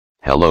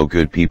Hello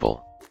good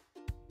people.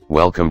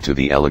 Welcome to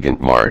the Elegant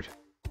Mart.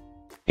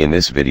 In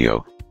this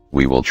video,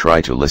 we will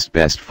try to list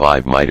best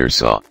 5 miter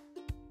saw.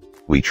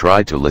 We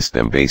tried to list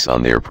them based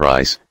on their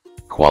price,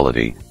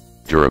 quality,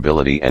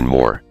 durability and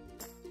more.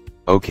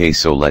 Okay,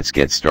 so let's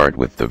get started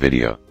with the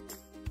video.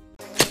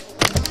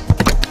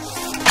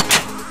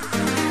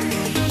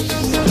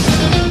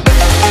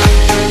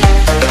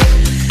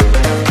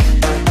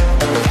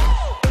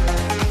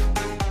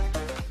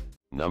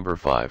 Number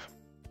 5.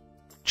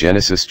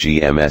 Genesis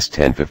GMS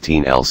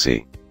 1015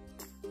 LC.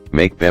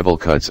 Make bevel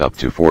cuts up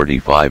to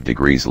 45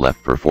 degrees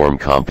left. Perform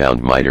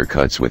compound miter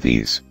cuts with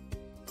ease.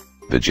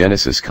 The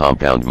Genesis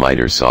compound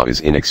miter saw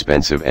is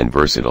inexpensive and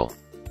versatile.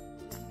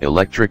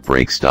 Electric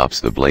brake stops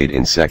the blade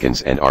in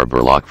seconds and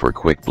arbor lock for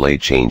quick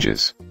blade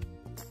changes.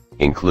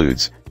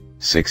 Includes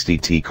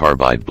 60T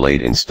carbide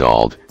blade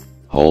installed,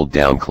 hold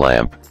down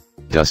clamp,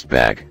 dust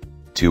bag,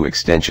 2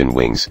 extension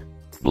wings,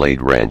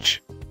 blade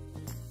wrench.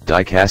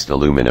 Die-cast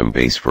aluminum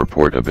base for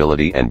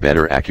portability and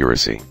better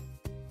accuracy.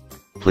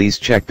 Please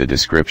check the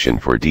description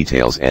for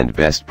details and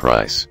best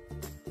price.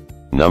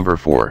 Number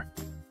 4.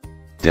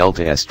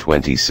 Delta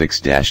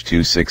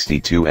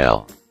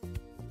S26-262L.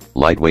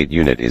 Lightweight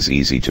unit is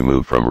easy to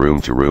move from room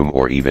to room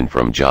or even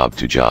from job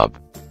to job.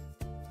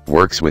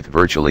 Works with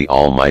virtually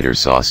all miter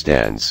saw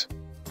stands.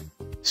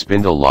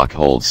 Spindle lock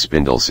holds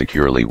spindle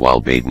securely while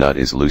blade nut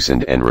is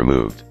loosened and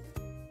removed.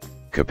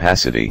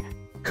 Capacity: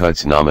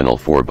 cuts nominal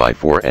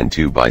 4x4 and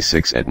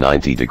 2x6 at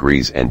 90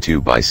 degrees and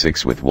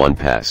 2x6 with 1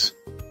 pass.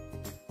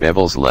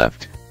 Bevels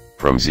left,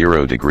 from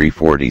 0 degree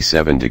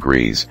 47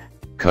 degrees,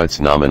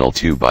 cuts nominal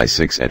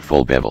 2x6 at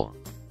full bevel.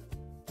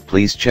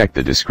 Please check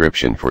the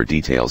description for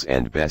details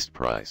and best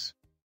price.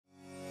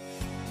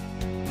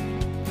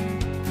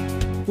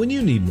 When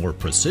you need more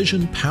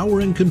precision,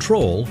 power, and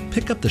control,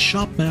 pick up the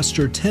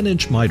Shopmaster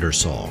 10-inch miter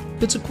saw.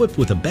 It's equipped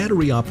with a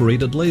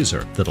battery-operated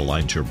laser that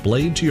aligns your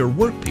blade to your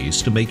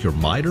workpiece to make your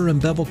miter and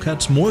bevel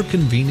cuts more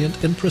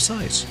convenient and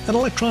precise. An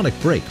electronic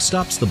brake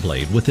stops the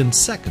blade within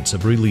seconds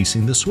of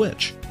releasing the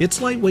switch.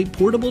 Its lightweight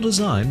portable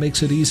design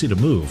makes it easy to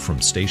move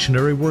from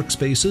stationary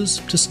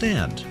workspaces to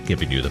stand,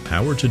 giving you the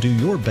power to do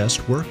your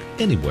best work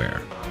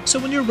anywhere. So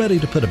when you're ready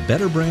to put a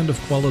better brand of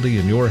quality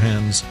in your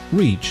hands,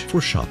 reach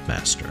for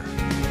Shopmaster.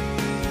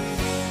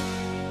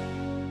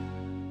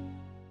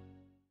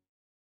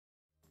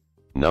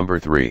 Number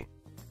 3.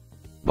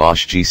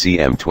 Bosch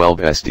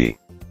GCM12SD.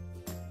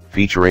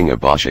 Featuring a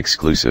Bosch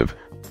exclusive,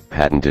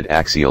 patented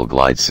axial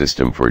glide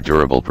system for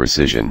durable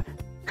precision,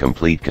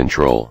 complete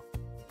control.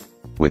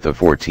 With a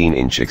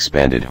 14-inch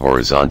expanded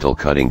horizontal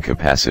cutting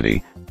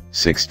capacity,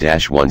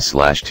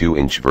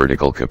 6-1/2-inch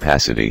vertical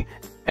capacity,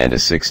 and a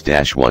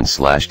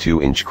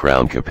 6-1/2-inch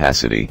crown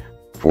capacity,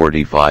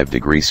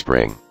 45-degree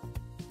spring.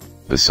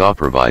 The saw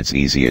provides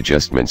easy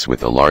adjustments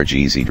with a large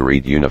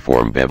easy-to-read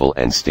uniform bevel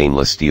and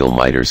stainless steel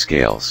miter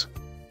scales.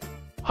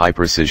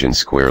 High-precision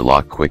square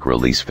lock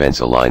quick-release fence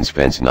aligns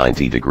fence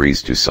 90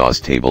 degrees to saw's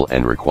table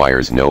and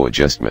requires no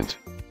adjustment.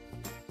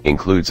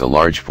 Includes a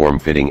large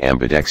form-fitting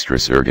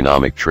ambidextrous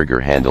ergonomic trigger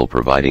handle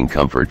providing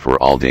comfort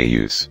for all-day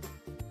use.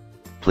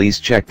 Please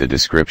check the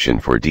description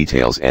for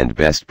details and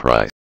best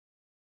price.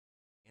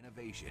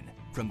 Innovation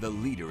from the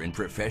leader in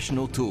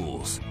professional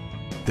tools.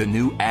 The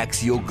new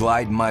Axial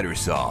Glide Miter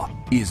Saw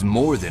is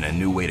more than a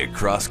new way to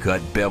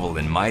crosscut, bevel,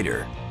 and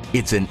miter.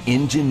 It's an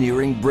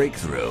engineering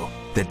breakthrough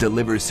that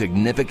delivers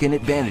significant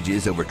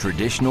advantages over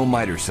traditional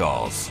miter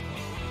saws.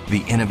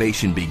 The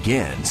innovation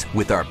begins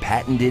with our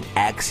patented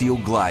Axial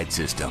Glide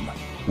system,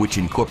 which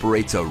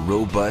incorporates a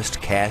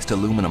robust cast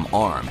aluminum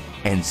arm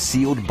and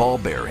sealed ball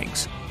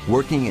bearings,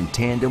 working in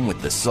tandem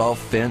with the saw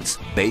fence,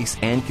 base,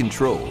 and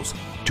controls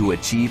to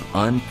achieve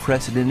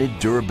unprecedented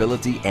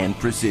durability and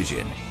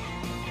precision.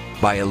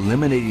 By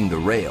eliminating the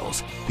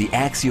rails, the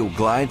Axial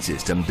Glide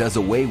system does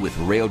away with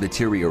rail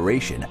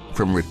deterioration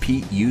from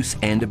repeat use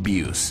and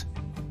abuse.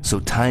 So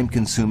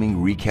time-consuming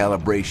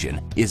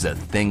recalibration is a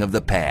thing of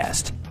the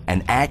past,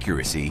 and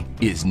accuracy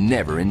is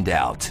never in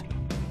doubt.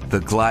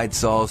 The Glide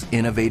Saw's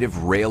innovative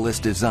railless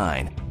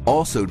design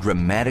also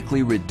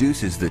dramatically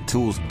reduces the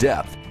tool's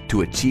depth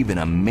to achieve an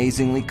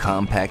amazingly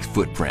compact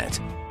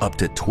footprint, up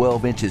to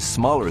 12 inches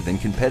smaller than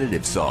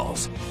competitive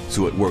saws,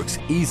 so it works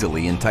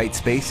easily in tight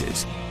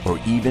spaces or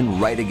even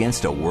right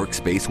against a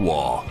workspace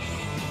wall.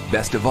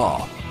 Best of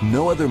all,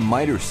 no other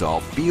miter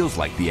saw feels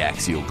like the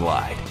Axial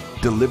Glide,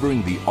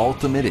 delivering the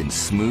ultimate in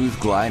smooth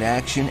glide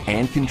action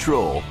and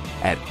control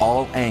at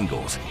all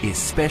angles,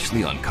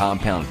 especially on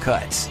compound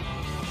cuts.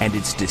 And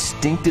its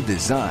distinctive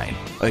design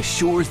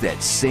assures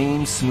that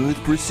same smooth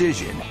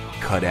precision,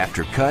 cut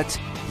after cut,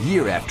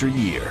 year after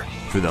year,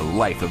 for the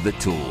life of the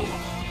tool.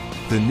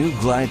 The new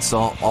Glide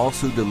Saw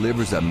also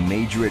delivers a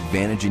major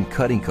advantage in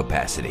cutting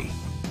capacity,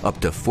 up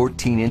to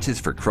 14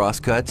 inches for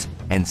crosscuts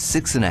and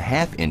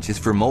 6.5 inches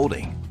for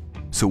molding.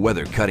 So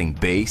whether cutting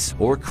base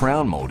or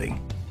crown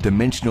molding,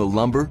 dimensional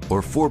lumber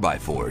or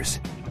 4x4s,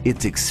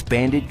 its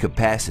expanded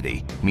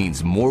capacity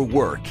means more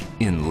work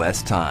in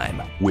less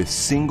time with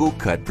single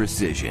cut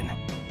precision.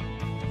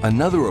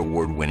 Another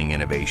award-winning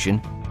innovation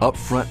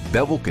upfront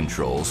bevel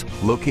controls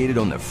located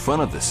on the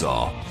front of the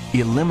saw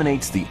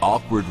eliminates the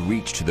awkward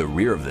reach to the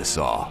rear of the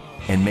saw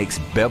and makes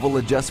bevel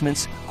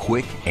adjustments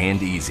quick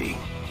and easy.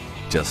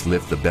 Just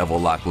lift the bevel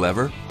lock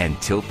lever and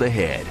tilt the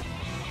head.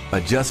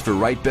 Adjust for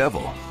right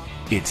bevel.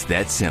 It's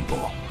that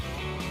simple.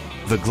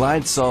 The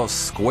Glide Saw's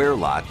square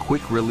lock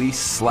quick release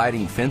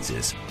sliding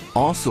fences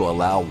also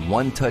allow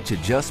one-touch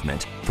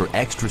adjustment for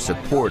extra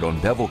support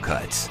on bevel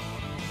cuts,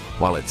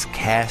 while its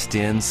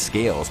cast-in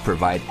scales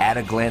provide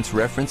at-a-glance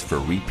reference for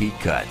repeat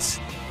cuts,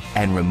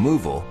 and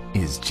removal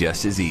is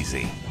just as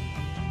easy.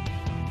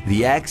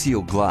 The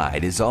Axial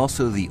Glide is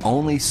also the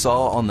only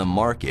saw on the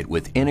market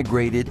with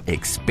integrated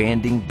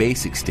expanding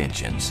base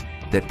extensions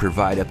that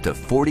provide up to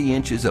 40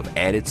 inches of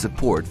added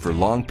support for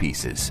long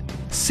pieces,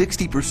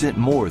 60%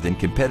 more than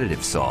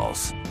competitive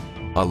saws.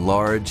 A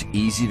large,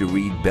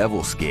 easy-to-read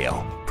bevel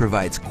scale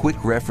provides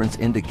quick reference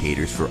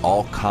indicators for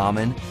all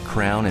common,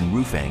 crown, and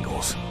roof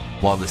angles,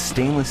 while the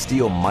stainless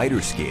steel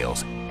miter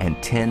scales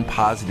and 10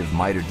 positive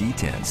miter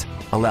detents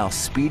allow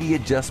speedy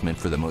adjustment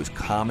for the most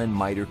common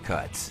miter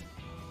cuts,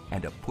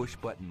 and a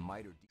push-button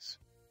miter.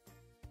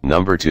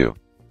 Number 2.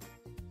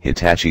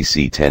 Hitachi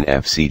C10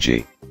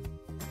 FCG.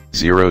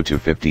 0 to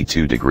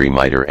 52 degree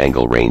miter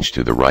angle range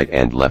to the right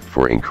and left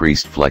for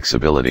increased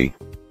flexibility,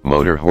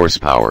 motor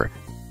horsepower,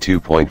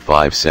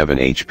 2.57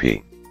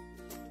 HP.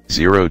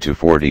 0 to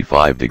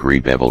 45 degree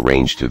bevel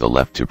range to the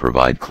left to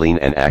provide clean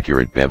and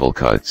accurate bevel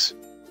cuts.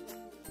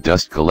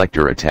 Dust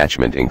collector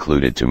attachment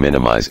included to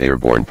minimize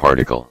airborne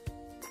particle.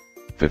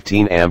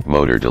 15 amp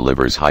motor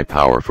delivers high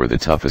power for the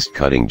toughest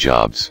cutting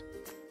jobs.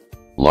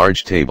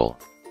 Large table.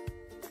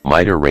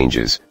 Miter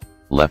ranges,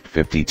 left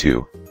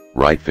 52,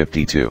 right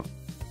 52.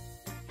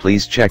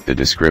 Please check the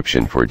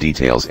description for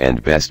details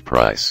and best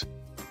price.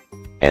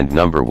 And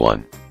number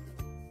 1.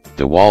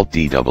 DeWalt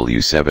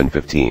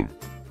DW715.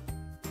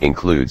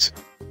 Includes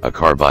a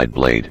carbide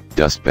blade,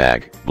 dust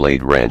bag,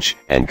 blade wrench,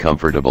 and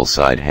comfortable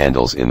side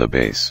handles in the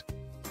base.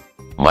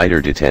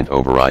 Miter detent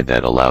override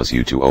that allows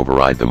you to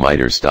override the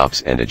miter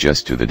stops and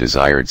adjust to the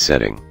desired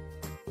setting.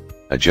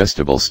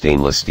 Adjustable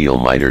stainless steel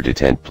miter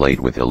detent plate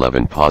with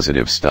 11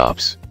 positive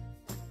stops.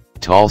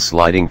 Tall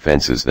sliding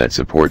fences that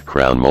support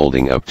crown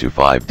molding up to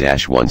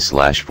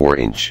 5-1/4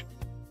 inch.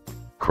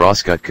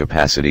 Crosscut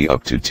capacity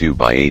up to 2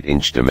 by 8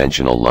 inch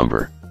dimensional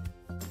lumber.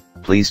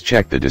 Please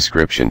check the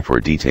description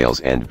for details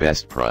and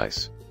best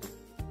price.